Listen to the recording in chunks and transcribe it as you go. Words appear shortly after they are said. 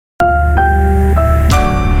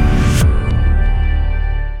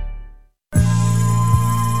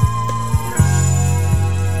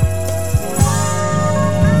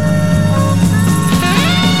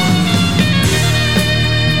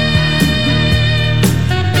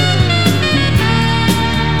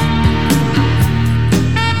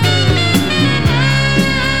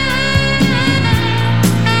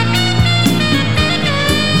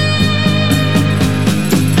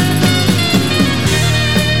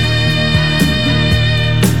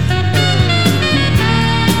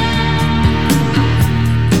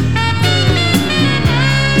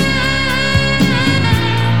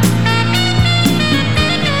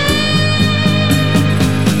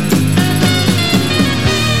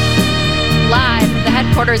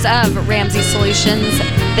headquarters of Ramsey Solutions.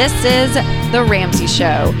 This is The Ramsey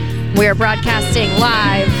Show. We are broadcasting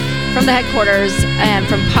live from the headquarters and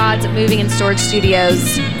from Pods Moving and Storage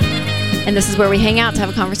Studios. And this is where we hang out to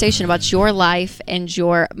have a conversation about your life and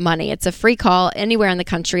your money. It's a free call anywhere in the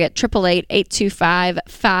country at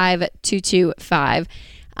 888-825-5225.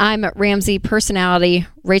 I'm Ramsey personality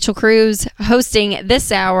Rachel Cruz, hosting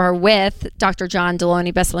this hour with Dr. John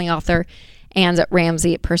Deloney, bestselling author, and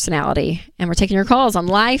Ramsey personality. And we're taking your calls on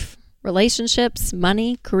life, relationships,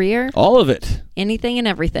 money, career. All of it. Anything and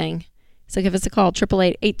everything. So give us a call,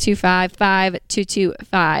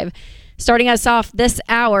 888-825-5225. Starting us off this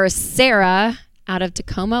hour, Sarah out of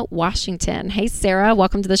Tacoma, Washington. Hey, Sarah.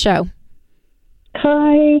 Welcome to the show.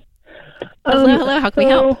 Hi. Hello. How can we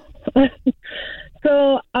help?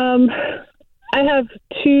 So, I have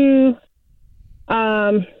two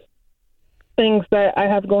things that I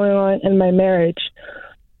have going on in my marriage.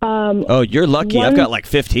 Oh, you're lucky. I've got like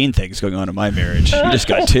 15 things going on in my marriage. You just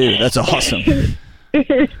got two. That's awesome.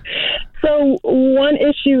 So, one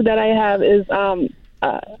issue that I have is, I'm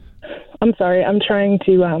sorry, I'm trying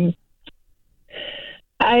to,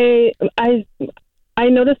 I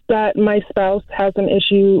noticed that my spouse has an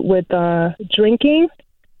issue with drinking.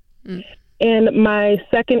 Mm. And my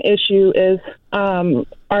second issue is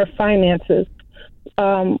our finances.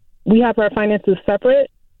 We have our finances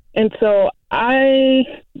separate, and so I'm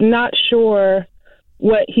not sure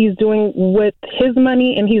what he's doing with his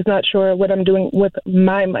money, and he's not sure what I'm doing with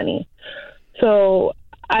my money. So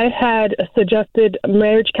I had suggested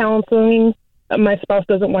marriage counseling. My spouse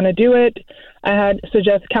doesn't want to do it. I had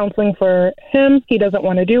suggested counseling for him. He doesn't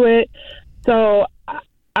want to do it. So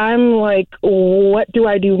I'm like, what do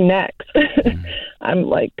I do next? I'm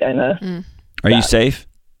like, kind of. Are you safe?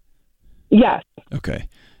 Yes. Okay.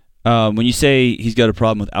 When you say he's got a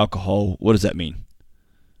problem with alcohol, what does that mean?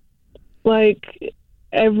 Like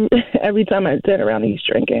every time I turn around, he's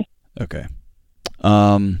drinking. Okay.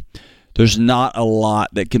 There's not a lot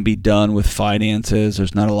that can be done with finances.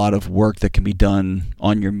 There's not a lot of work that can be done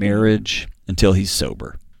on your marriage until he's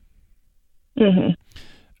sober.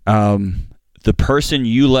 Mm-hmm. The person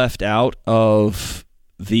you left out of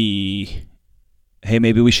the, hey,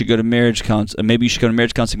 maybe we should go to marriage counseling. Maybe you should go to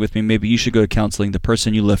marriage counseling with me. Maybe you should go to counseling. The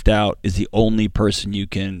person you left out is the only person you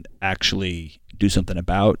can actually do something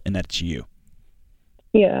about, and that's you.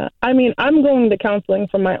 Yeah, I mean, I'm going to counseling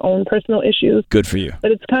for my own personal issues. Good for you.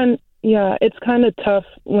 But it's kind of tough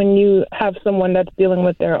when you have someone that's dealing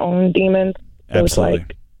with their own demons. So Absolutely.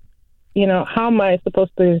 It's like, how am I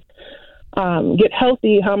supposed to get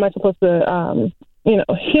healthy? How am I supposed to,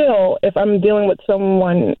 heal if I'm dealing with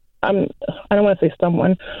someone? I don't want to say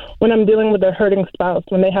someone. When I'm dealing with a hurting spouse,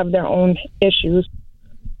 when they have their own issues.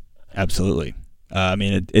 Absolutely.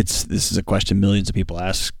 This is a question millions of people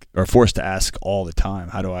ask or forced to ask all the time.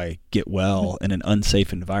 How do I get well in an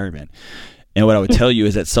unsafe environment? And what I would tell you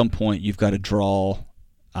is at some point you've got to draw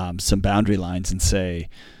some boundary lines and say,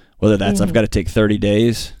 whether that's I've got to take 30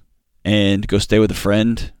 days and go stay with a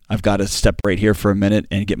friend. I've got to step right here for a minute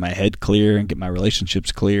and get my head clear and get my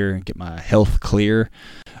relationships clear and get my health clear.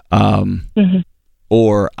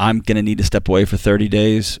 Or I'm going to need to step away for 30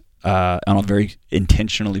 days on a very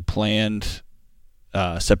intentionally planned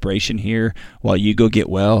separation here while you go get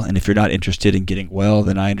well. And if you're not interested in getting well,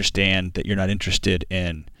 then I understand that you're not interested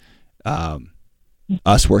in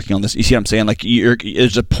us working on this. You see what I'm saying? Like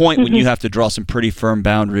there's a point when you have to draw some pretty firm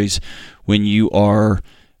boundaries when you are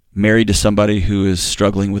married to somebody who is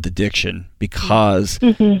struggling with addiction because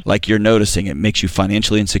like you're noticing, it makes you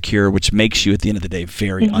financially insecure, which makes you at the end of the day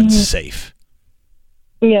very unsafe.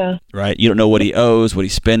 Yeah. Right? You don't know what he owes, what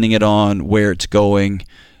he's spending it on, where it's going,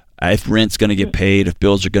 if rent's going to get paid, if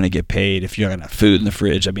bills are going to get paid, if you're going to have food in the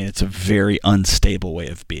fridge. I mean, it's a very unstable way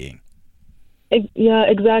of being. Yeah,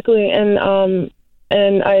 exactly. And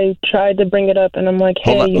I tried to bring it up, and I'm like,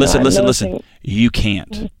 hey, hold on. Listen. You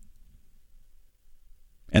can't.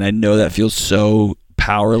 And I know that feels so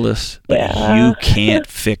powerless, but you can't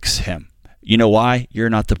fix him. You know why? You're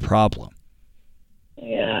not the problem.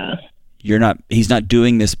 Yeah. He's not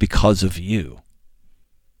doing this because of you.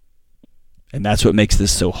 And that's what makes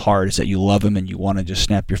this so hard, is that you love him and you want to just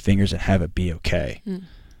snap your fingers and have it be okay.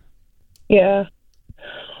 Yeah.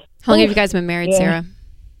 How long have you guys been married, Sarah?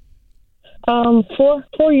 4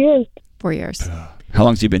 years. 4 years. How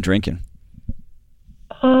long has he been drinking?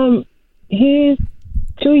 He's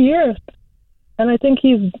 2 years. And I think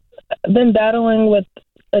he's been battling with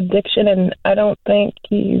addiction, and I don't think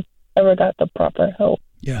he's ever got the proper help.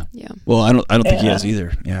 Yeah. Well, I don't think he has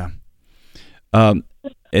either. Yeah.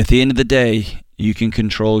 At the end of the day, You can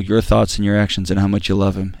control your thoughts and your actions and how much you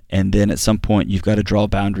love him. And then at some point, you've got to draw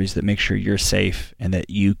boundaries that make sure you're safe and that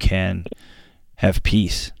you can have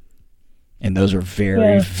peace. And those are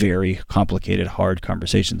very, very complicated, hard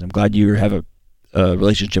conversations. I'm glad you have a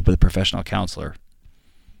relationship with a professional counselor.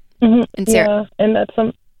 Mm-hmm. And Sarah, and that's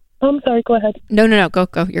I'm sorry, go ahead. No, go.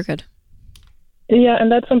 You're good. Yeah,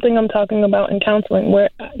 and that's something I'm talking about in counseling, where,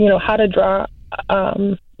 how to draw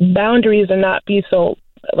boundaries and not be so,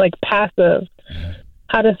 passive.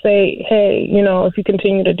 How to say, hey, if you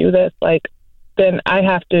continue to do this, then I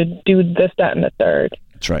have to do this, that, and the third.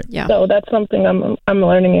 That's right. Yeah. So that's something I'm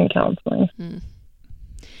learning in counseling. And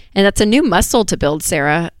that's a new muscle to build,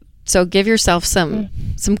 Sarah. So give yourself some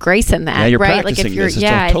grace in that, yeah, you're right? Practicing this. It's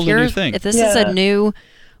a totally new thing. If this is a new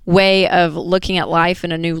way of looking at life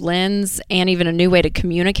in a new lens and even a new way to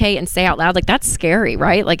communicate and say out loud, that's scary,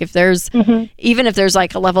 right? If there's even if there's a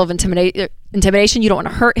level of intimidation, you don't want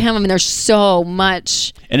to hurt him. I mean, there's so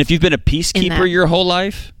much. And if you've been a peacekeeper your whole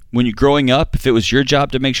life, when you're growing up, if it was your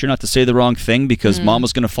job to make sure not to say the wrong thing because mom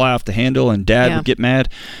was going to fly off the handle and dad would get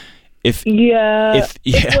mad.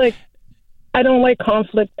 I don't like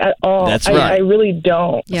conflict at all. That's right. I really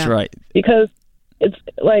don't. That's right. Because it's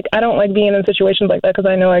I don't like being in situations like that because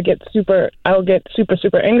I know I'll get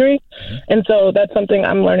super angry. And so that's something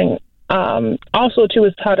I'm learning. Also, too,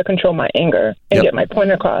 is how to control my anger and get my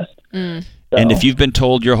point across. So. And if you've been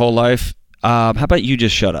told your whole life, how about you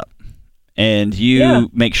just shut up and you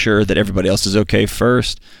make sure that everybody else is okay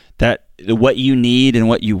first, that what you need and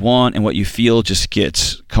what you want and what you feel just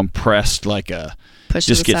gets compressed gets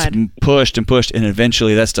pushed and pushed, and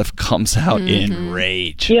eventually that stuff comes out in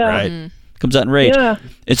rage, right? Comes out in rage. Yeah.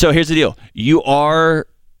 And so here's the deal. You are,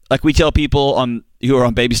 we tell people who are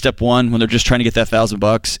on baby step 1 when they're just trying to get that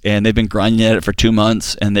 $1,000 and they've been grinding at it for 2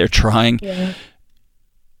 months and they're trying. Yeah.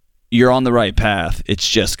 You're on the right path. It's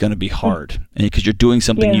just going to be hard because you're doing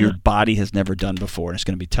something your body has never done before, and it's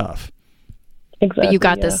going to be tough. Exactly. But you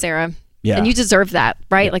got this, Sarah. Yeah. And you deserve that,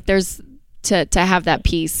 right? Yeah. There's to have that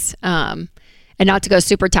peace. And not to go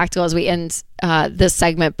super tactical as we end this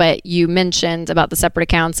segment, but you mentioned about the separate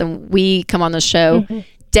accounts, and we come on the show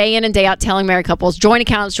day in and day out telling married couples, joint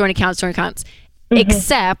accounts,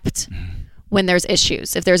 except when there's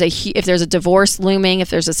issues. If there's a divorce looming, if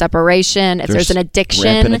there's a separation, if there's an addiction,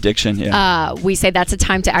 rampant addiction, we say that's a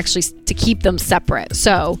time to actually to keep them separate.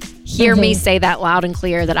 So hear me say that loud and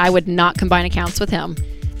clear, that I would not combine accounts with him.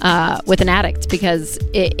 With an addict, because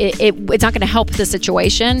it's not going to help the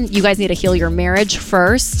situation. You guys need to heal your marriage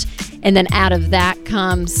first, and then out of that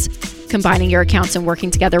comes combining your accounts and working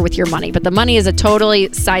together with your money. But the money is a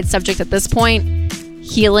totally side subject at this point.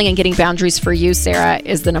 Healing and getting boundaries for you, Sarah,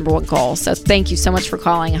 is the number one goal. So thank you so much for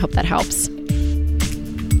calling. I hope that helps.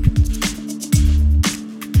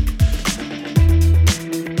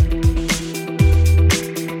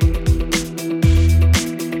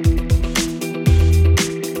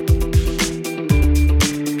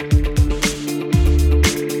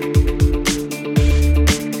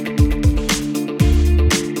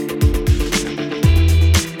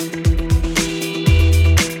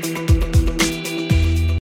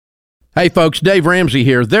 Hey folks, Dave Ramsey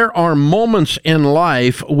here. There are moments in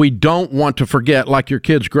life we don't want to forget, like your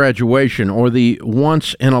kid's graduation or the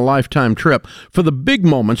once-in-a-lifetime trip. For the big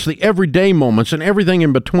moments, the everyday moments, and everything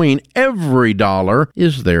in between, Every Dollar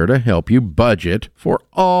is there to help you budget for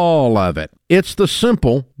all of it. It's the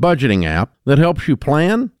simple budgeting app that helps you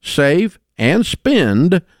plan, save, and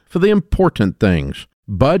spend for the important things.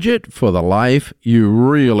 Budget for the life you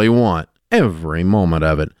really want, every moment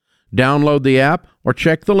of it. Download the app or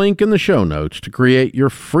check the link in the show notes to create your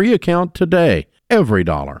free account today. Every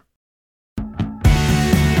Dollar.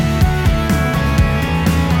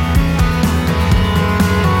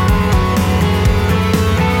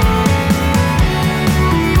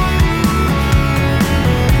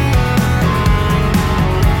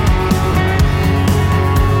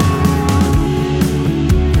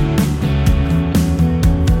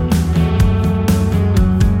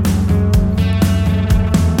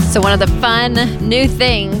 So one of the fun new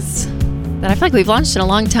things that I feel like we've launched in a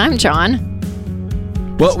long time,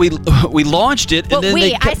 John. Well, we launched it. Well, and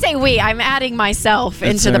then I say we. I'm adding myself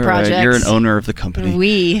into the project. Right. You're an owner of the company.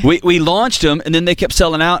 We launched them, and then they kept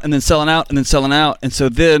selling out, and then selling out, and then selling out. And so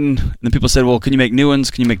then people said, well, can you make new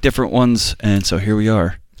ones? Can you make different ones? And so here we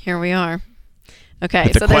are. Okay.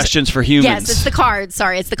 With the questions for humans. Yes, it's the cards.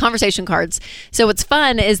 Sorry, it's the conversation cards. So what's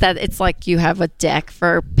fun is that it's like you have a deck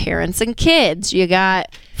for parents and kids. You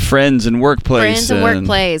got Friends and workplace. Friends and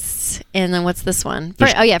workplace. And then what's this one?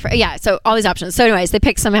 So all these options. So anyways, they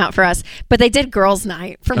picked some out for us, but they did girls'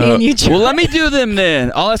 night for me and you, John. Well, let me do them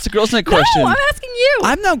then. I'll ask the girls' night question. No, I'm asking you.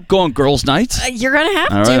 I'm not going girls' nights. You're going to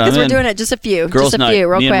have All to right, because we're in. doing it just a few. Girls' just a night. few,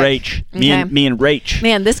 real me quick. And Rach. Okay. Me and Rach.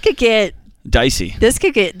 Man, this could get dicey.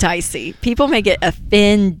 dicey. People may get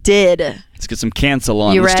offended. Let's get some cancel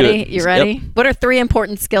on. You Let's ready? do it. You ready? Yep. What are 3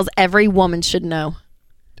 important skills every woman should know?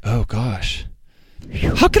 Oh gosh.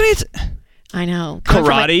 How can I? I know.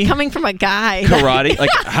 Karate. Coming from a guy. Karate, like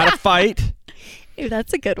how to fight. Ooh,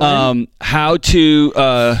 that's a good one. How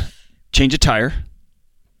to change a tire.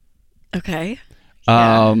 Okay.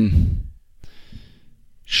 Oh,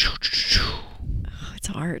 it's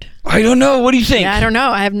hard. I don't know. What do you think? Yeah, I don't know.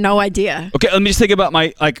 I have no idea. Okay, let me just think about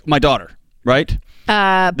my daughter, right?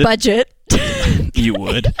 Budget. You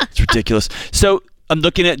would. It's ridiculous. So I'm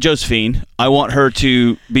looking at Josephine. I want her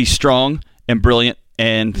to be strong and brilliant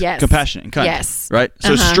and compassionate and kind. Yes. Right?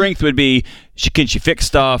 So strength would be, can she fix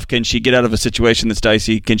stuff? Can she get out of a situation that's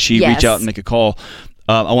dicey? Can she reach out and make a call?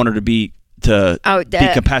 I want her to be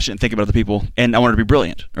compassionate and think about other people, and I want her to be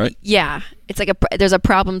brilliant, right? Yeah. It's like there's a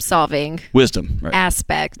problem-solving wisdom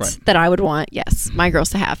aspect that I would want, my girls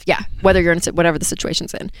to have. Yeah, whether you're in whatever the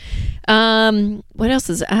situation's in. What else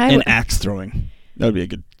is and axe throwing. That would be a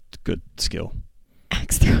good skill.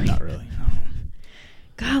 Axe throwing. Not really.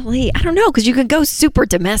 Golly, I don't know, because you can go super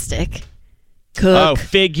domestic. Cook. Oh,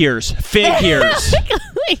 figures, Rachel.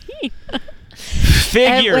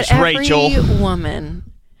 Every woman.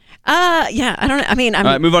 Yeah, I don't know. I mean, all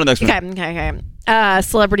right, move on to the next one. Okay.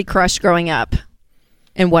 Celebrity crush growing up,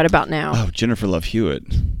 and what about now? Oh, Jennifer Love Hewitt.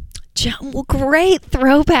 Well, great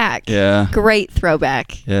throwback. Yeah. Great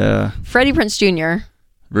throwback. Yeah. Freddie Prinze Jr.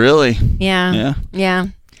 Really? Yeah.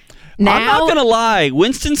 Now, I'm not gonna lie.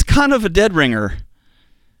 Winston's kind of a dead ringer.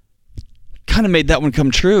 Kind of made that one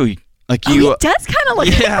come true. Like you. He does kind of look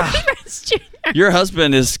like Freddie Prinze Jr. Your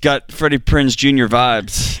husband has got Freddie Prinze Jr.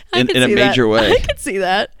 vibes in a major way. I can see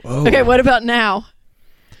that. Whoa. Okay, what about now?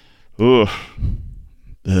 Oh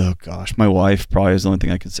gosh, my wife probably is the only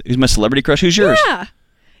thing I can say. Who's my celebrity crush? Who's yours? Yeah.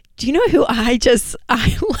 Do you know who I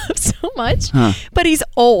love so much? Huh. But he's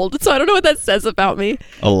old, so I don't know what that says about me.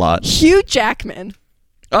 A lot. Hugh Jackman.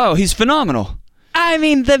 Oh, he's phenomenal. I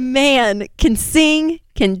mean, the man can sing,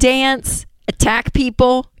 can dance, attack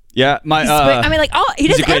people. Yeah, he does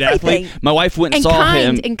he's a great everything. athlete. My wife went and saw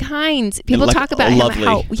him. And kind. People talk about him.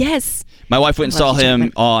 Lovely. Yes. My wife went and saw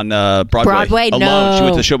him on Broadway. Alone. No. She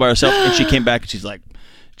went to the show by herself, and she came back and she's like,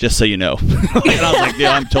 "Just so you know," and I was like,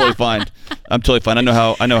 "Yeah, I'm totally fine. I know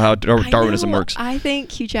how Darwinism works." I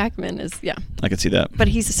think Hugh Jackman is. Yeah. I can see that. But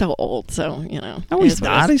he's so old, so you know. No, he's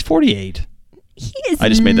not. He's 48. He is. I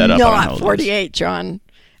just made that up. Not 48, John.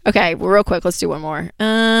 Okay, well, real quick, let's do one more.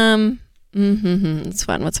 It's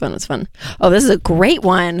fun. What's fun? Oh, this is a great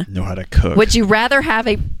one. Know how to cook. Would you rather have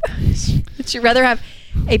a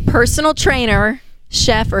personal trainer,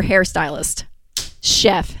 chef, or hairstylist?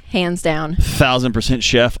 Chef, hands down. 1000%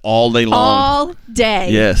 chef all day long. All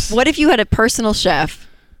day. Yes. What if you had a personal chef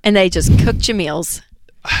and they just cooked your meals?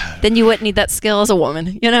 Then you wouldn't need that skill as a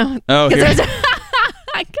woman, you know? Oh, because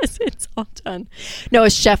it's all done. No, a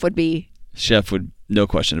chef would be. Chef would, no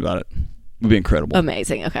question about it. Would be incredible.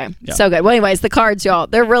 Amazing. Okay. Yeah. So good. Well, anyways, the cards, y'all,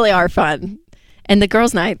 they really are fun. And the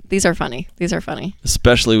girls' night, these are funny.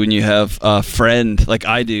 Especially when you have a friend like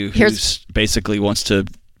I do who basically wants to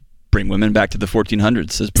bring women back to the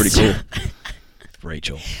 1400s. It's pretty cool.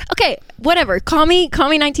 Rachel. Okay, whatever. Call me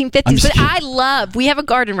 1950s. But we have a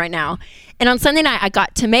garden right now. And on Sunday night, I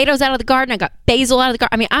got tomatoes out of the garden. I got basil out of the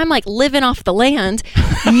garden. I mean, I'm like living off the land.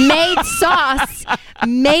 Made sauce.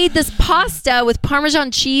 Made this pasta with Parmesan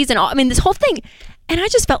cheese and all. I mean, this whole thing. And I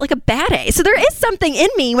just felt like a bad A. So there is something in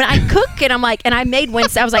me when I cook and I'm like, and I made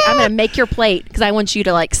Winston. I was like, I'm going to make your plate because I want you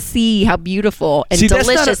to like see how beautiful and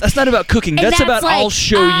delicious. That's not about cooking. That's about like, I'll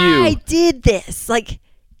show you. I did this. Like, you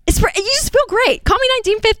just feel great. Call me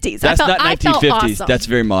 1950s. That's not 1950s. I felt awesome. That's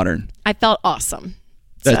very modern. I felt awesome.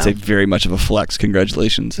 That's a very much of a flex.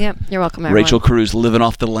 Congratulations. Yep, you're welcome, everyone. Rachel Cruz living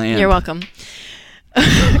off the land. You're welcome.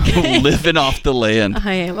 Okay. Living off the land.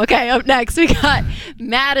 I am. Okay, up next we got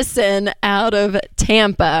Madison out of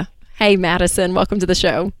Tampa. Hey, Madison, welcome to the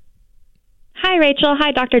show. Hi, Rachel.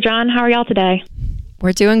 Hi, Dr. John. How are y'all today?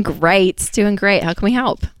 We're doing great. How can we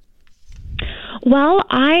help? Well,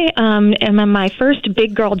 I am in my first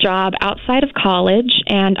big girl job outside of college,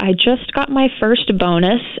 and I just got my first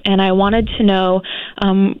bonus, and I wanted to know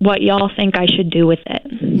what y'all think I should do with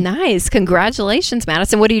it. Nice. Congratulations,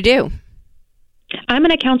 Madison. What do you do? I'm an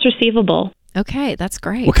accounts receivable. Okay, that's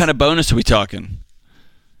great. What kind of bonus are we talking?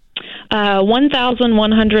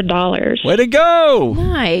 $1,100. Way to go!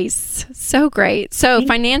 Nice. So great. So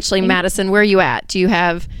financially, Madison, where are you at? Do you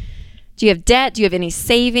have debt? Do you have any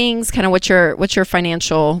savings? Kind of what's your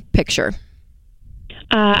financial picture?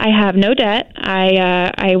 I have no debt.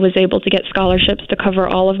 I was able to get scholarships to cover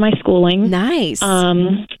all of my schooling. Nice.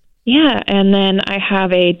 Yeah, and then I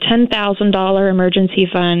have a $10,000 emergency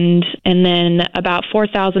fund, and then about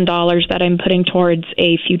 $4,000 that I'm putting towards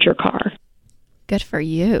a future car. Good for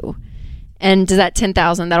you. And does that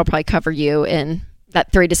 $10,000 that'll probably cover you in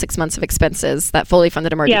that 3 to 6 months of expenses? That fully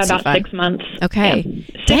funded emergency fund? Yeah, about 6 months. Okay. Yeah.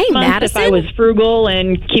 Dang, 6 months Madison. if I was frugal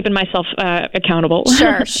and keeping myself accountable.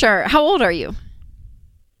 Sure. How old are you?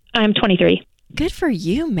 I'm 23. Good for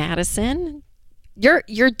you, Madison.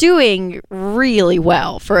 You're doing really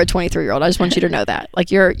well for a 23-year-old. I just want you to know that.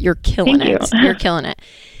 Like you're killing Thank it. you. You're killing it.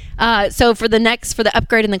 So for the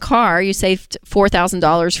upgrade in the car, you saved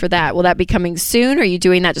 $4,000 for that. Will that be coming soon? Or are you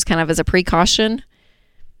doing that just kind of as a precaution?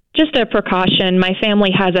 Just a precaution. My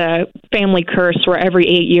family has a family curse where every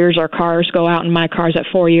 8 years our cars go out, and my car's at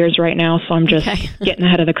 4 years right now. So I'm just getting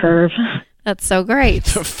ahead of the curve. That's so great.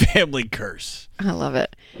 The family curse. I love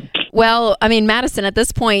it. Well, I mean, Madison, at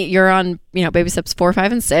this point, you're on, baby steps 4,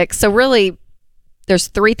 5, and 6. So really, there's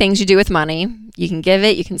 3 things you do with money. You can give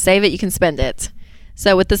it, you can save it, you can spend it.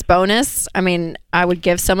 So with this bonus, I mean, I would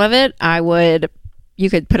give some of it. You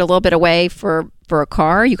could put a little bit away for a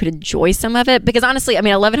car. You could enjoy some of it. Because honestly, I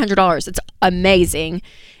mean, $1,100, it's amazing.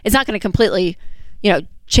 It's not going to completely,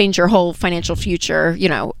 change your whole financial future,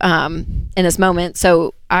 in this moment.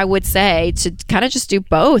 So I would say to kind of just do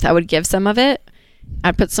both. I would give some of it.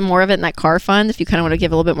 I'd put some more of it in that car fund. If you kind of want to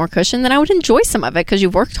give a little bit more cushion, then I would enjoy some of it because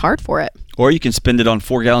you've worked hard for it. Or you can spend it on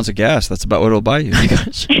 4 gallons of gas. That's about what it'll buy you.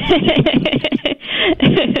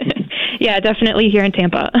 Yeah, definitely here in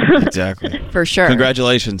Tampa. Exactly. For sure.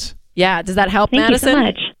 Congratulations. Yeah. Does that help, Thank Madison? you so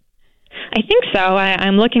much. I think so.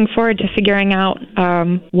 I'm looking forward to figuring out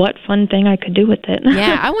what fun thing I could do with it.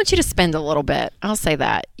 Yeah, I want you to spend a little bit. I'll say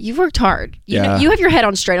that. You've worked hard. You Yeah. you have your head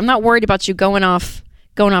on straight. I'm not worried about you going off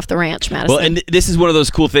the ranch, Madison. Well, and this is one of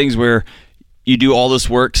those cool things where you do all this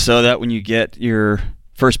work so that when you get your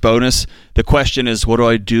first bonus, the question is, what do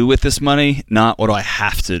I do with this money? Not what do I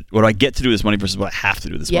get to do with this money versus what I have to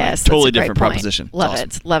do with this money. Yes, Totally that's a great different point. proposition. Love It's it.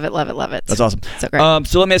 awesome. Love it. Love it. Love it. That's awesome. So great.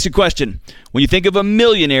 So let me ask you a question. When you think of a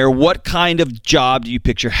millionaire, what kind of job do you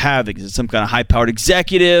picture having? Is it some kind of high-powered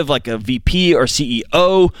executive like a VP or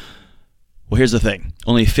CEO? Well, here's the thing.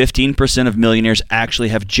 Only 15% of millionaires actually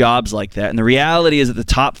have jobs like that. And the reality is that the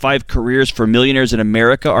top 5 careers for millionaires in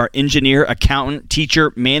America are engineer, accountant,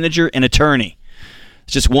 teacher, manager, and attorney.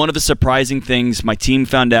 It's just one of the surprising things my team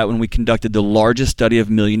found out when we conducted the largest study of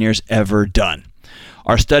millionaires ever done.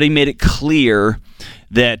 Our study made it clear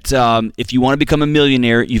that if you want to become a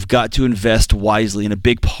millionaire, you've got to invest wisely. And a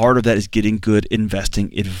big part of that is getting good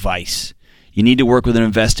investing advice. You need to work with an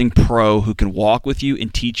investing pro who can walk with you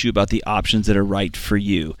and teach you about the options that are right for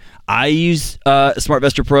you. I use a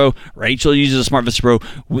SmartVestor Pro. Rachel uses a SmartVestor Pro.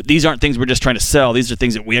 These aren't things we're just trying to sell. These are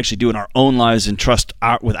things that we actually do in our own lives and trust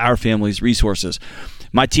with our family's resources.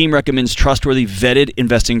 My team recommends trustworthy, vetted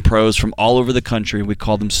investing pros from all over the country. We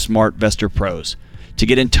call them SmartVestor Pros. To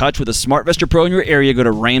get in touch with a SmartVestor Pro in your area, go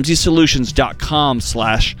to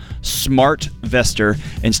RamseySolutions.com/SmartVestor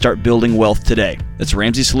and start building wealth today. That's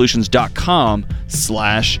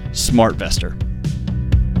RamseySolutions.com/SmartVestor.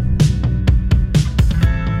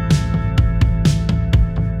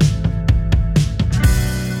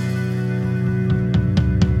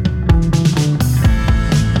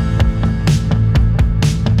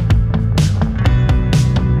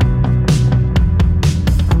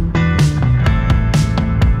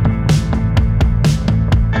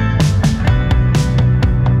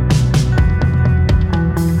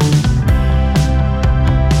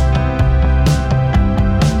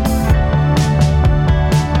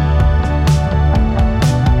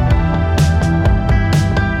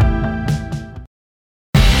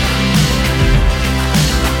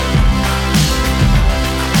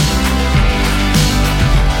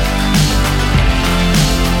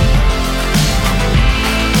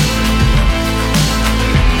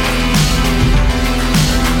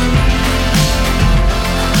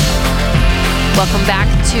 Welcome back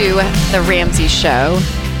to The Ramsey Show.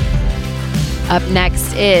 Up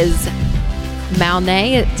next is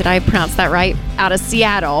Monet. Did I pronounce that right? Out of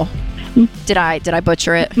Seattle. Did I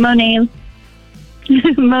butcher it? Monet.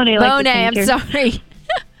 Monet. I'm sorry.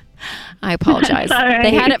 I apologize. Right.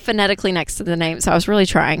 They had it phonetically next to the name, so I was really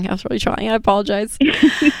trying. I apologize.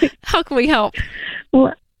 How can we help?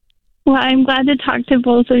 Well, I'm glad to talk to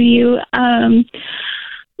both of you.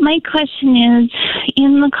 My question is,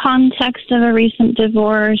 in the context of a recent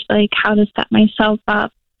divorce, like how to set myself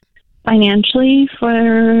up financially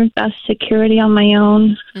for best security on my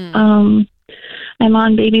own. I'm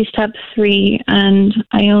on baby step 3, and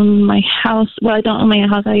I own my house. Well, I don't own my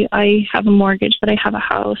house. I have a mortgage, but I have a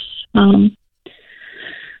house. But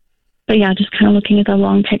yeah, just kind of looking at the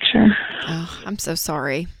long picture. Oh, I'm so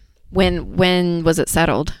sorry. When was it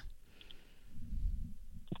settled?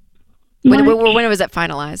 When was it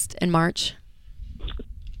finalized? In March?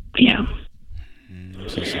 Yeah. I'm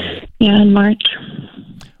so sorry. Yeah, in March.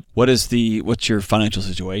 What's your financial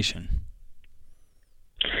situation?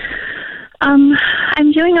 I'm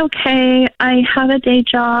doing okay. I have a day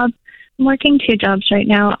job. I'm working 2 jobs right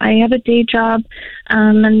now. I have a day job,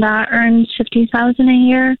 and that earns $50,000 a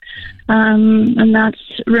year, and that's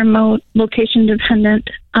remote, location dependent.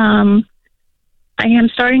 I am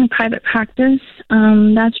starting a private practice.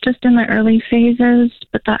 That's just in the early phases,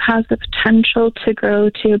 but that has the potential to grow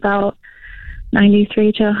to about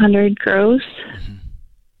 93 to 100 gross. Mm-hmm.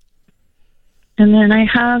 And then I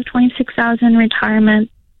have $26,000 retirement.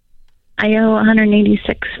 I owe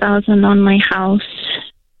 $186,000 on my house.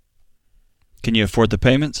 Can you afford the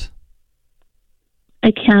payments?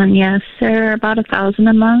 I can, yes. They're about $1,000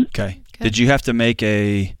 a month. Okay. Did you have to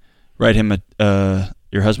write him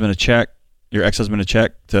your husband a check, your ex-husband a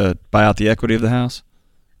check to buy out the equity of the house?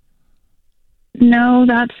 No,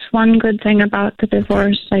 that's one good thing about the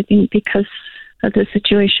divorce, I think, because of the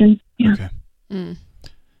situation. Yeah. Okay.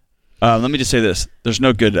 Let me just say this. There's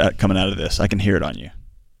no good coming out of this. I can hear it on you.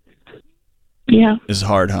 Yeah. This is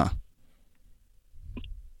hard, huh?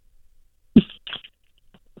 You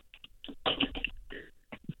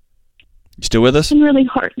still with us? It's really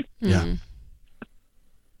hard. Yeah.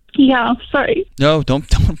 Yeah, sorry. No, don't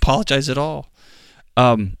apologize at all.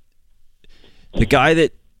 The guy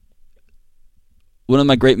that one of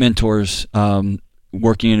my great mentors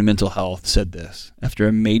working in mental health said this after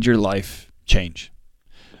a major life change,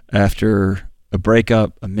 after a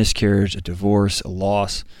breakup, a miscarriage, a divorce, a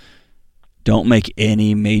loss. Don't make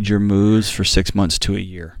any major moves for 6 months to a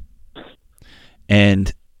year.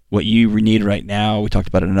 And what you need right now, we talked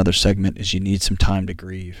about it in another segment, is you need some time to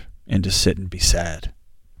grieve and to sit and be sad.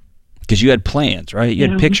 Because you had plans, right? You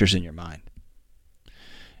had pictures in your mind.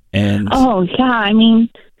 And oh, yeah. I mean,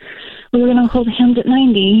 we were going to hold hands at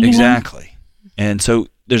 90. Exactly. And so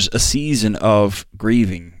there's a season of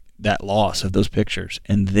grieving that loss of those pictures.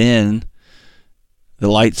 And then the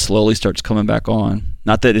light slowly starts coming back on.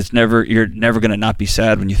 Not that you're never going to not be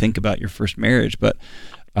sad when you think about your first marriage, but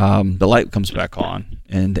the light comes back on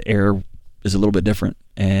and the air is a little bit different.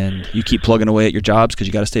 And you keep plugging away at your jobs because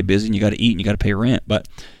you got to stay busy and you got to eat and you got to pay rent. But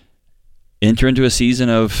enter into a season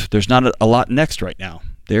of there's not a lot next right now.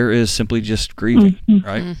 There is simply just grieving,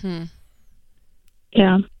 right? Mm-hmm.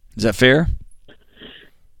 Yeah. Is that fair?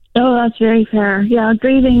 Oh, that's very fair. Yeah,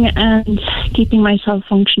 grieving and keeping myself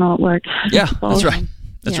functional at work. Yeah, that's right.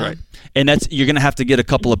 That's right. And you're going to have to get a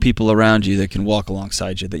couple of people around you that can walk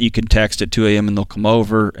alongside you, that you can text at 2 a.m. and they'll come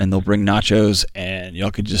over and they'll bring nachos and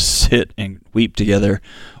y'all could just sit and weep together,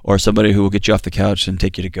 or somebody who will get you off the couch and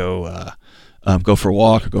take you to go for a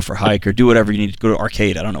walk or go for a hike or do whatever you need to go to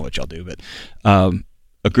arcade. I don't know what y'all do, but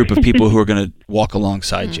a group of people who are going to walk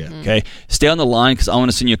alongside you. Okay, stay on the line because I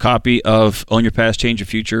want to send you a copy of Own Your Past, Change Your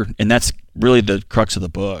Future, and that's really the crux of the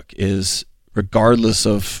book. Is regardless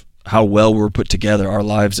of how well we're put together, our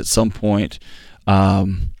lives at some point have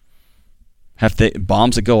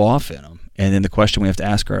bombs that go off in them, and then the question we have to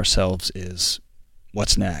ask ourselves is,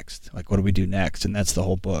 what's next? Like, what do we do next? And that's the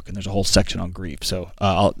whole book. And there's a whole section on grief. So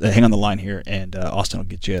I'll hang on the line here, and Austin will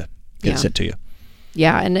get it sent to you.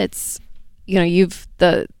 Yeah, and it's, you've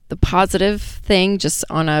the positive thing just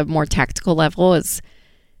on a more tactical level is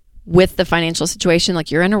with the financial situation,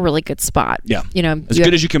 like you're in a really good spot. Yeah. As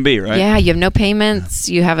good as you can be, right? Yeah. You have no payments.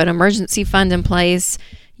 Yeah. You have an emergency fund in place.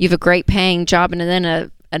 You have a great paying job, and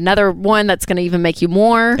then another one that's going to even make you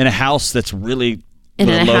more. In a house that's really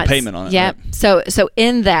low payment on it. Yeah. Right? So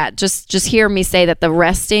in that, just hear me say that the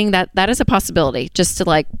resting, that is a possibility. Just to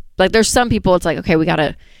like there's some people, it's like, okay, we got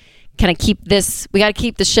to kind of keep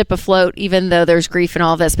the ship afloat, even though there's grief and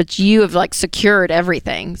all this, but you have secured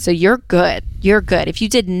everything. So you're good. You're good. If you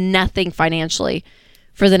did nothing financially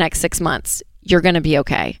for the next 6 months, you're going to be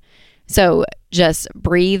okay. So just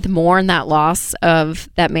breathe, mourn that loss of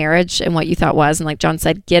that marriage and what you thought was. And like John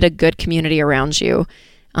said, get a good community around you.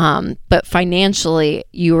 But financially,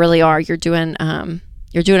 you really are. You're doing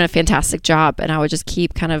a fantastic job, and I would just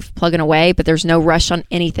keep kind of plugging away. But there's no rush on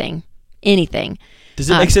anything. Does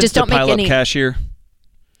it make sense to pile up cash here?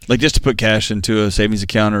 Like just to put cash into a savings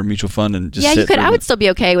account or a mutual fund and just you could. I would still be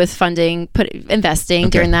okay with funding, investing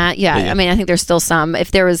during that. Yeah, I mean, I think there's still some.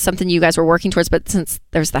 If there was something you guys were working towards, but since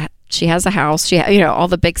she has a house, all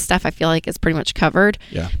the big stuff, I feel like is pretty much covered.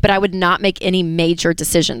 Yeah. But I would not make any major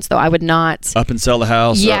decisions, though. I would not up and sell the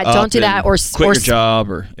house. Yeah, don't do that, or quit your job,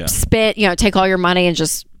 or spend. Take all your money and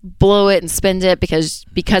just blow it and spend it because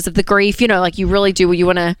of the grief. Like you really do.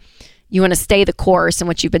 You want to stay the course in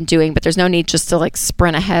what you've been doing, but there's no need just to like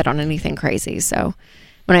sprint ahead on anything crazy. So,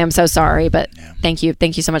 I'm so sorry, but thank you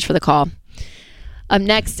so much for the call. Up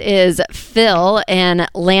next is Phil in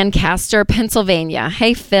Lancaster, Pennsylvania.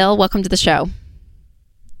 Hey, Phil, welcome to the show.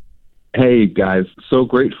 Hey, guys. So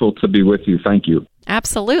grateful to be with you. Thank you.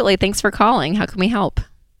 Absolutely. Thanks for calling. How can we help?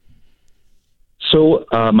 So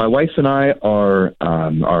my wife and I are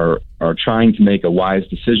trying to make a wise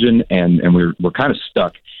decision, and we're kind of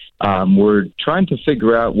stuck. We're trying to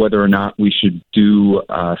figure out whether or not we should do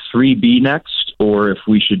 3B next, or if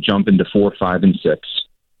we should jump into 4, 5, and 6.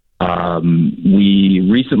 We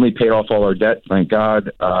recently paid off all our debt, thank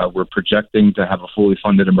God. We're projecting to have a fully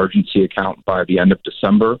funded emergency account by the end of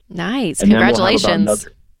December. Nice. Congratulations.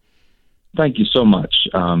 Thank you so much.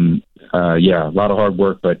 A lot of hard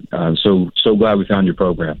work, but so glad we found your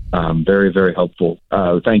program. Very, very helpful.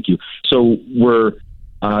 Thank you. So we're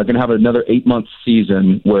going to have another 8-month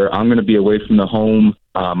season where I'm going to be away from the home.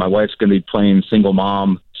 My wife's going to be playing single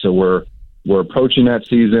mom. So we're approaching that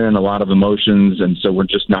season, a lot of emotions, and so we're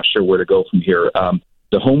just not sure where to go from here.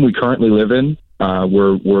 The home we currently live in,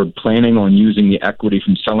 we're planning on using the equity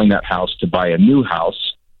from selling that house to buy a new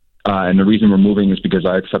house. And the reason we're moving is because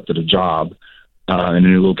I accepted a job in a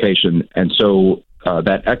new location. And so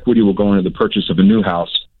that equity will go into the purchase of a new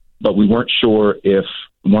house. But we weren't sure if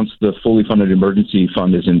once the fully funded emergency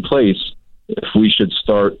fund is in place, if we should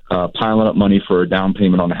start piling up money for a down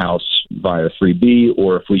payment on the house via 3B,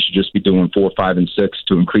 or if we should just be doing 4, 5, and 6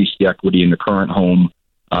 to increase the equity in the current home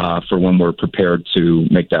for when we're prepared to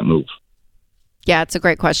make that move. Yeah, it's a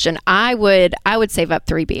great question. I would save up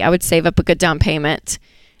 3B. I would save up a good down payment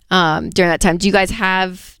during that time. Do you guys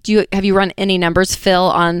have you run any numbers, Phil,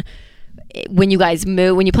 on when you guys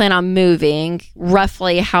move, when you plan on moving,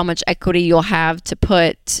 roughly how much equity you'll have to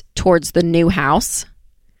put towards the new house?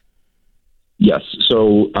 Yes.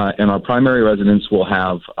 So in our primary residence, we'll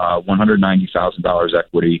have $190,000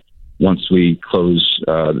 equity once we close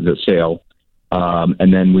the sale.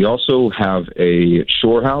 And then we also have a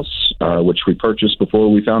shore house, which we purchased before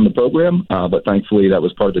we found the program. But thankfully, that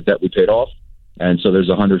was part of the debt we paid off. And so there's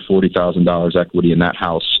 $140,000 equity in that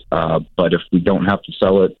house. But if we don't have to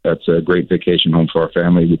sell it, that's a great vacation home for our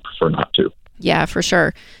family. We prefer not to. Yeah, for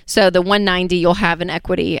sure. So the 190 you'll have in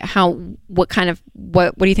equity. What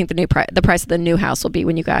do you think the price of the new house will be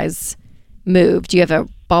when you guys move? Do you have a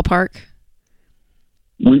ballpark?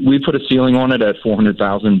 We put a ceiling on it at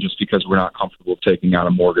 $400,000 just because we're not comfortable taking out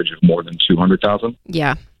a mortgage of more than $200,000.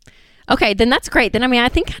 Yeah. Okay, then that's great. Then I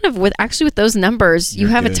think kind of with those numbers, you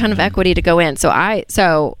have a ton of equity to go in. So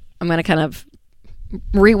I'm going to kind of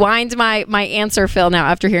rewind my answer, Phil, now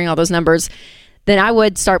after hearing all those numbers. Then I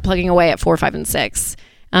would start plugging away at 4, 5, and 6,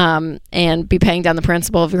 and be paying down the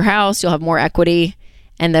principal of your house. You'll have more equity,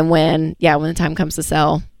 and then when the time comes to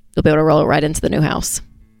sell, you'll be able to roll it right into the new house.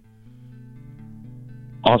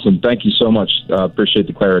 Awesome. Thank you so much. Appreciate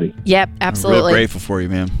the clarity. Yep, absolutely. I'm real grateful for you,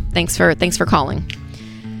 man. Thanks for calling.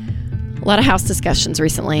 A lot of house discussions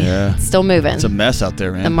recently. Yeah. It's still moving. It's a mess out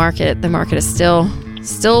there, man. The market is still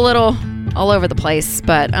a little all over the place,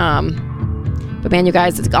 but man, you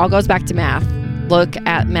guys, it all goes back to math. Look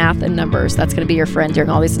at math and numbers. That's going to be your friend during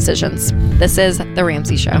all these decisions. This is The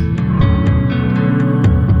Ramsey Show.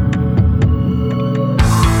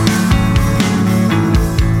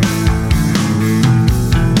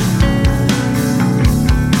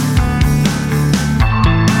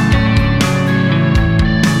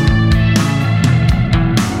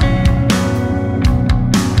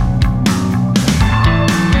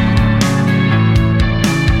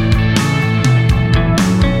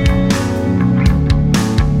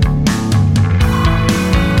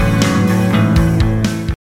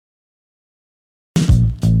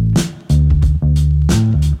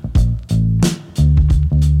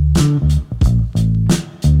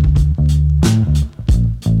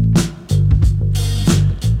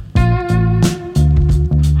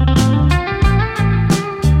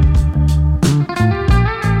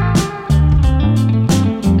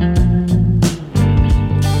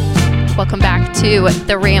 to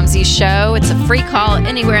The Ramsey Show. It's a free call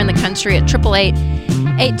anywhere in the country at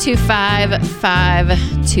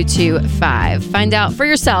 888-825-5225. Find out for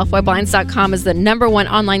yourself why Blinds.com is the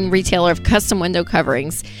 #1 online retailer of custom window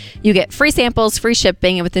coverings. You get free samples, free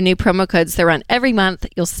shipping, and with the new promo codes that run every month,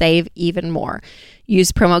 you'll save even more.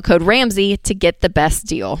 Use promo code Ramsey to get the best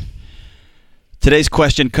deal. Today's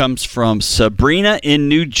question comes from Sabrina in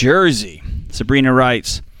New Jersey. Sabrina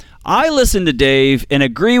writes, I listen to Dave and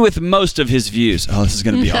agree with most of his views. Oh, this is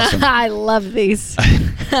going to be awesome. I love these.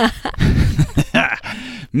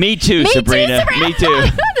 Me too, Sabrina. Me too.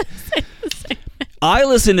 I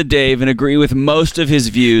listen to Dave and agree with most of his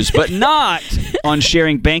views, but not on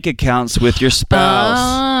sharing bank accounts with your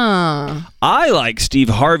spouse. I like Steve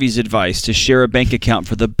Harvey's advice to share a bank account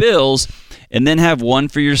for the bills and then have one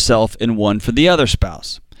for yourself and one for the other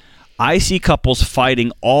spouse. I see couples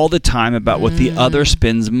fighting all the time about what the other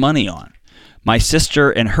spends money on. My sister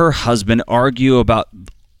and her husband argue about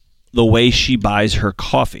the way she buys her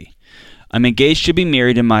coffee. I'm engaged to be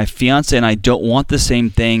married, and my fiance and I don't want the same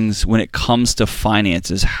things when it comes to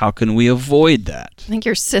finances. How can we avoid that? I think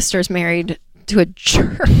your sister's married to a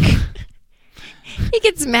jerk. He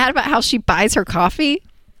gets mad about how she buys her coffee?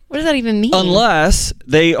 What does that even mean? Unless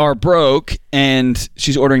they are broke and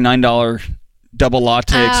she's ordering $9 double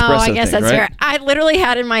latte espresso. I guess thing, that's right? fair. I literally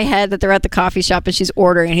had in my head that they're at the coffee shop and she's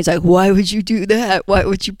ordering, and he's like, "Why would you do that? Why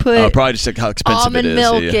would you put probably just like how expensive almond it is.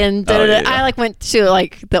 milk and da, da, da. Yeah. I went to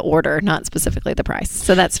the order, not specifically the price.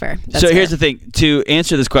 So that's fair. So here's the thing. To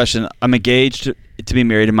answer this question, I'm engaged to be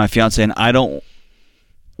married, and my fiance and I don't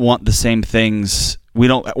want the same things. We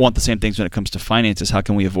don't want the same things when it comes to finances. How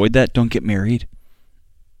can we avoid that? Don't get married.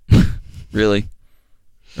 Really?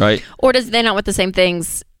 Right? Or does they not want the same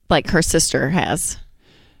things like her sister has?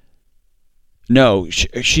 No,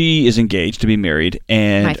 she is engaged to be married,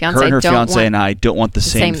 and her fiance and I don't want the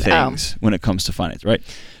same things when it comes to finance, right?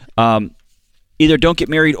 Either don't get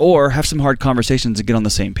married or have some hard conversations and get on the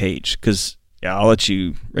same page. Because, I'll let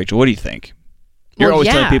you, Rachel, what do you think? You're always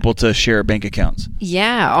telling people to share bank accounts.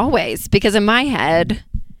 Yeah, always. Because in my head,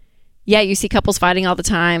 you see couples fighting all the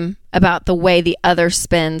time about the way the other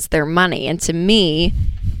spends their money. And to me,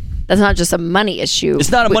 that's not just a money issue.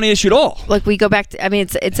 It's not a money issue at all. Like we go back to,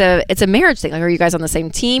 it's a marriage thing. Like, are you guys on the same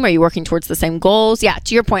team? Are you working towards the same goals? Yeah,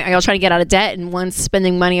 to your point, are y'all trying to get out of debt and one's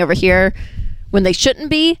spending money over here when they shouldn't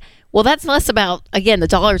be? Well, that's less about, again, the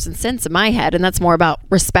dollars and cents in my head, and that's more about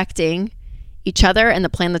respecting each other and the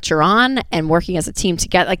plan that you're on and working as a team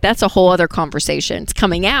together. Like, that's a whole other conversation. It's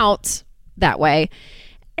coming out that way.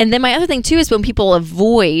 And then my other thing too is when people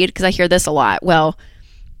avoid, because I hear this a lot,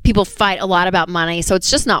 people fight a lot about money, so it's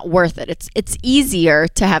just not worth it. It's easier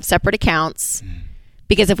to have separate accounts,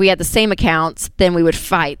 because if we had the same accounts, then we would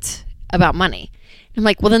fight about money. I'm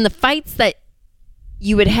like, well, then the fights that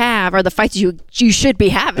you would have are the fights you should be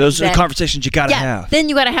having. Those are the conversations you got to have. Then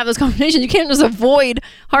you got to have those conversations. You can't just avoid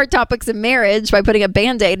hard topics in marriage by putting a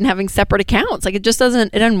Band-Aid and having separate accounts. Like, it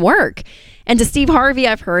doesn't work. And to Steve Harvey,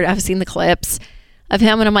 I've seen the clips of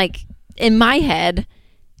him, and I'm like, in my head,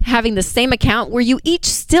 having the same account where you each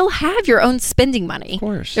still have your own spending money. Of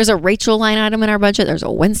course. There's a Rachel line item in our budget. There's a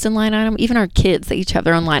Winston line item. Even our kids, they each have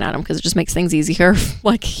their own line item because it just makes things easier.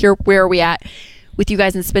 Like, where are we at with you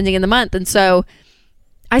guys in spending in the month? And so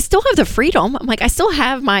I still have the freedom. I'm like, I still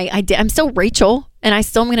have my idea. I'm still Rachel, and I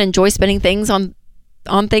still am going to enjoy spending things on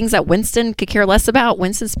things that Winston could care less about.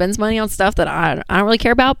 Winston spends money on stuff that I don't really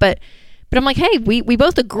care about, but I'm like, hey, we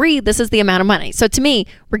both agree this is the amount of money. So to me,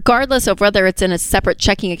 regardless of whether it's in a separate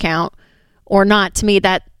checking account or not, to me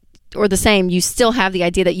that, or the same, you still have the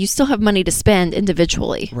idea that you still have money to spend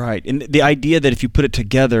individually. Right. And the idea that if you put it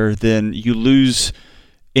together, then you lose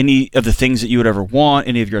any of the things that you would ever want,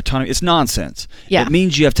 any of your autonomy. It's nonsense. Yeah. It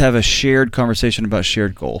means you have to have a shared conversation about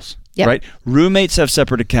shared goals. Yep. Right? Roommates have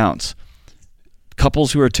separate accounts.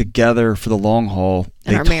 Couples who are together for the long haul,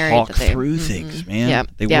 And they are married, talk through things, man. Yep.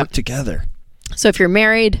 They work together. So if you're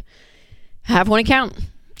married, have one account.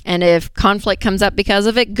 And if conflict comes up because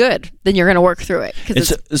of it, good. Then you're going to work through it.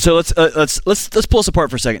 So let's pull this apart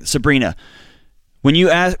for a second. Sabrina, when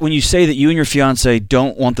you say that you and your fiance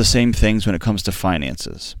don't want the same things when it comes to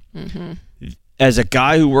finances, as a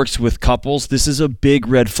guy who works with couples, this is a big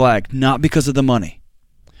red flag. Not because of the money,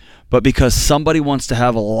 but because somebody wants to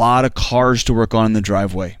have a lot of cars to work on in the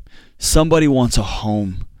driveway. Somebody wants a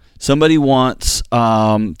home. Somebody wants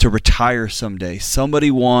to retire someday.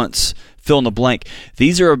 Somebody wants fill in the blank.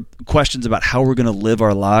 These are questions about how we're going to live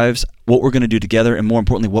our lives, what we're going to do together, and more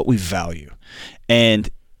importantly, what we value. And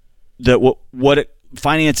what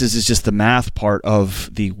finances is just the math part of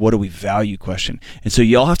the what do we value question. And so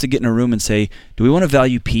y'all have to get in a room and say, do we want to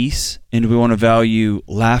value peace? And do we want to value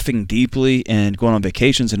laughing deeply and going on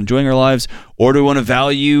vacations and enjoying our lives? Or do we want to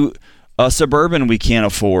value a suburban we can't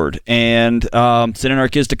afford and sending our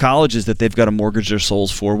kids to colleges that they've got to mortgage their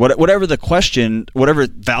souls for? Whatever the question, whatever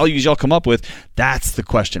values y'all come up with, that's the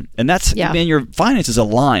question. And that's, man, your finances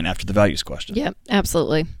align after the values question. Yep,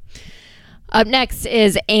 absolutely. Up next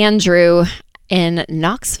is Andrew in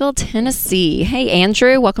Knoxville, Tennessee. Hey,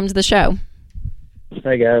 Andrew, welcome to the show.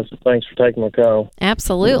 Hey, guys. Thanks for taking my call.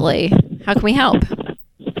 Absolutely. How can we help?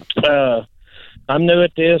 I'm new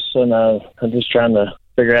at this, and I'm just trying to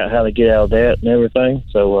figure out how to get out of debt and everything.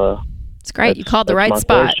 So it's great. You called the right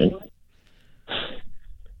spot. Question.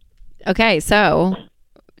 Okay, so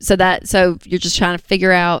you're just trying to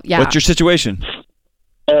figure out. Yeah. What's your situation?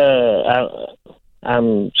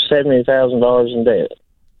 I'm $70,000 in debt.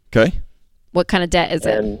 Okay. What kind of debt is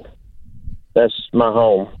it? And that's my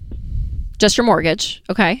home. Just your mortgage.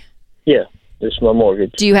 Okay. Yeah, it's my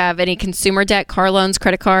mortgage. Do you have any consumer debt, car loans,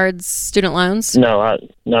 credit cards, student loans? No, I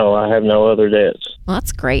have no other debts. Well,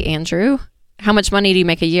 that's great, Andrew. How much money do you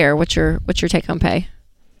make a year? What's your take home pay?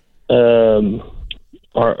 My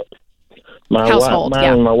household,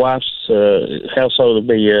 my wife's household would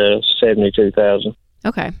be $72,000.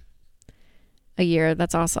 Okay. A year.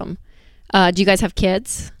 That's awesome. Do you guys have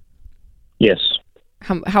kids? Yes.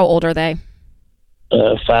 How old are they?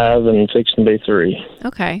 5 and fixing to be 3.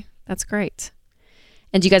 Okay, that's great.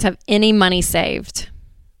 And do you guys have any money saved?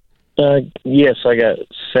 Yes, I got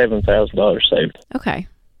 $7,000 saved. Okay,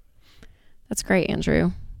 that's great,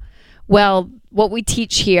 Andrew. Well, what we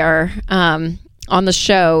teach here on the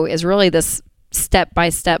show is really this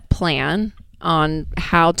step-by-step plan on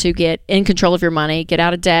how to get in control of your money, get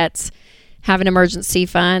out of debt, have an emergency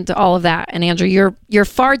fund, all of that. And Andrew, you're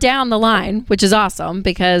far down the line, which is awesome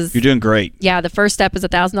because you're doing great. Yeah, the first step is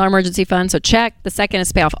 $1,000 emergency fund, so check. The second is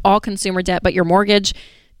to pay off all consumer debt but your mortgage.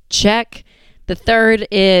 Check. The third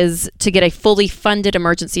is to get a fully funded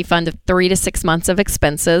emergency fund of 3 to 6 months of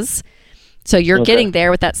expenses. So you're getting there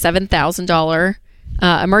with that $7,000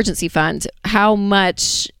 emergency fund. How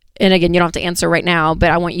much? And again, you don't have to answer right now, but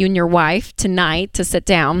I want you and your wife tonight to sit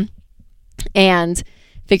down and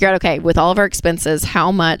figure out, okay, with all of our expenses, how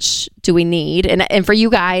much do we need? And for you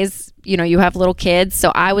guys, you have little kids, so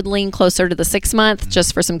I would lean closer to the 6 month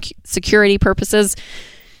just for some security purposes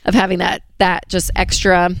of having that just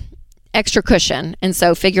extra cushion. And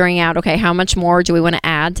so figuring out, okay, how much more do we want to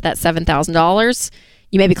add to that $7,000?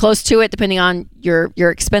 You may be close to it depending on your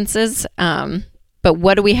expenses, but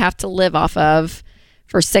what do we have to live off of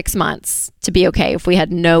for 6 months to be okay if we had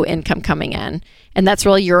no income coming in? And that's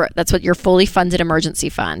really that's what your fully funded emergency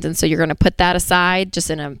fund. And so you're going to put that aside just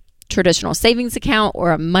in a traditional savings account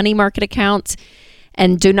or a money market account,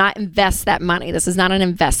 and do not invest that money. This is not an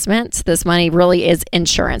investment. This money really is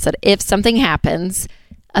insurance. That if something happens,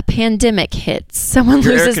 a pandemic hits, someone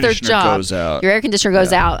loses their job, your air conditioner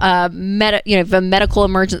goes out, if a medical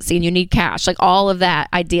emergency and you need cash, like all of that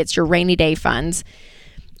idea, it's your rainy day funds.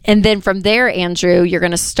 And then from there, Andrew, you're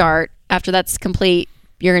going to start, after that's complete,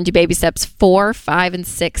 you're going to do baby steps 4, 5, and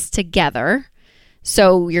 6 together.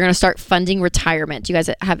 So you're going to start funding retirement. Do you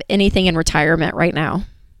guys have anything in retirement right now?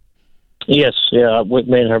 Yes. Yeah.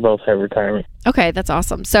 Me and her both have retirement. Okay. That's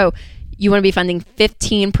awesome. So you want to be funding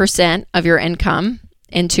 15% of your income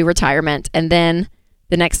into retirement. And then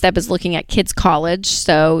the next step is looking at kids' college.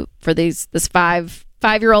 So for this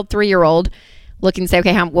 5-year-old, 3-year-old, looking to say,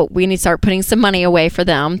 okay, we need to start putting some money away for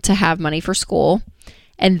them to have money for school.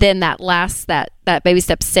 And then that baby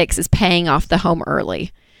step 6 is paying off the home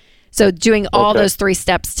early. So doing all those 3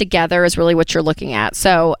 steps together is really what you're looking at.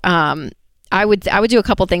 So I would do a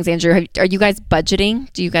couple things, Andrew. Are you guys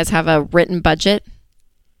budgeting? Do you guys have a written budget?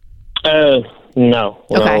 No,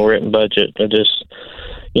 no written budget. I just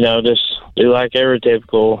do like every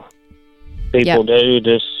typical people do.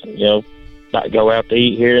 Just not go out to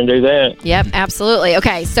eat here and do that. Yep, absolutely.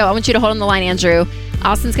 Okay, so I want you to hold on the line, Andrew.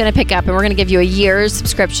 Austin's going to pick up, and we're going to give you a year's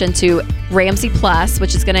subscription to Ramsey Plus,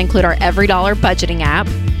 which is going to include our Every Dollar budgeting app,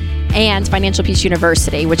 and Financial Peace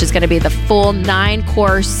University, which is going to be the full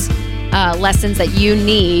 9-course lessons that you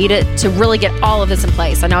need to really get all of this in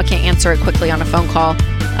place. I know I can't answer it quickly on a phone call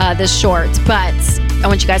this short, but I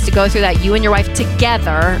want you guys to go through that, you and your wife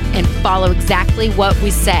together, and follow exactly what we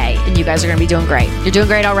say, and you guys are going to be doing great. You're doing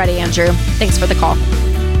great already, Andrew. Thanks for the call.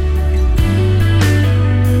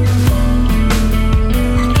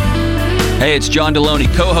 Hey, it's John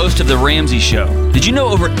Deloney, co-host of The Ramsey Show. Did you know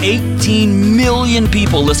over 18 million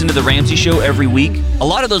people listen to The Ramsey Show every week? A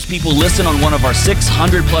lot of those people listen on one of our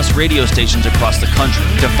 600-plus radio stations across the country.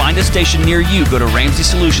 To find a station near you, go to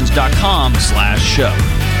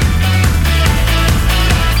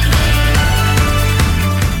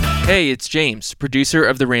RamseySolutions.com/show. Hey, it's James, producer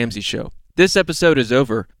of The Ramsey Show. This episode is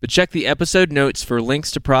over, but check the episode notes for links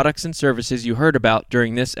to products and services you heard about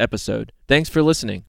during this episode. Thanks for listening.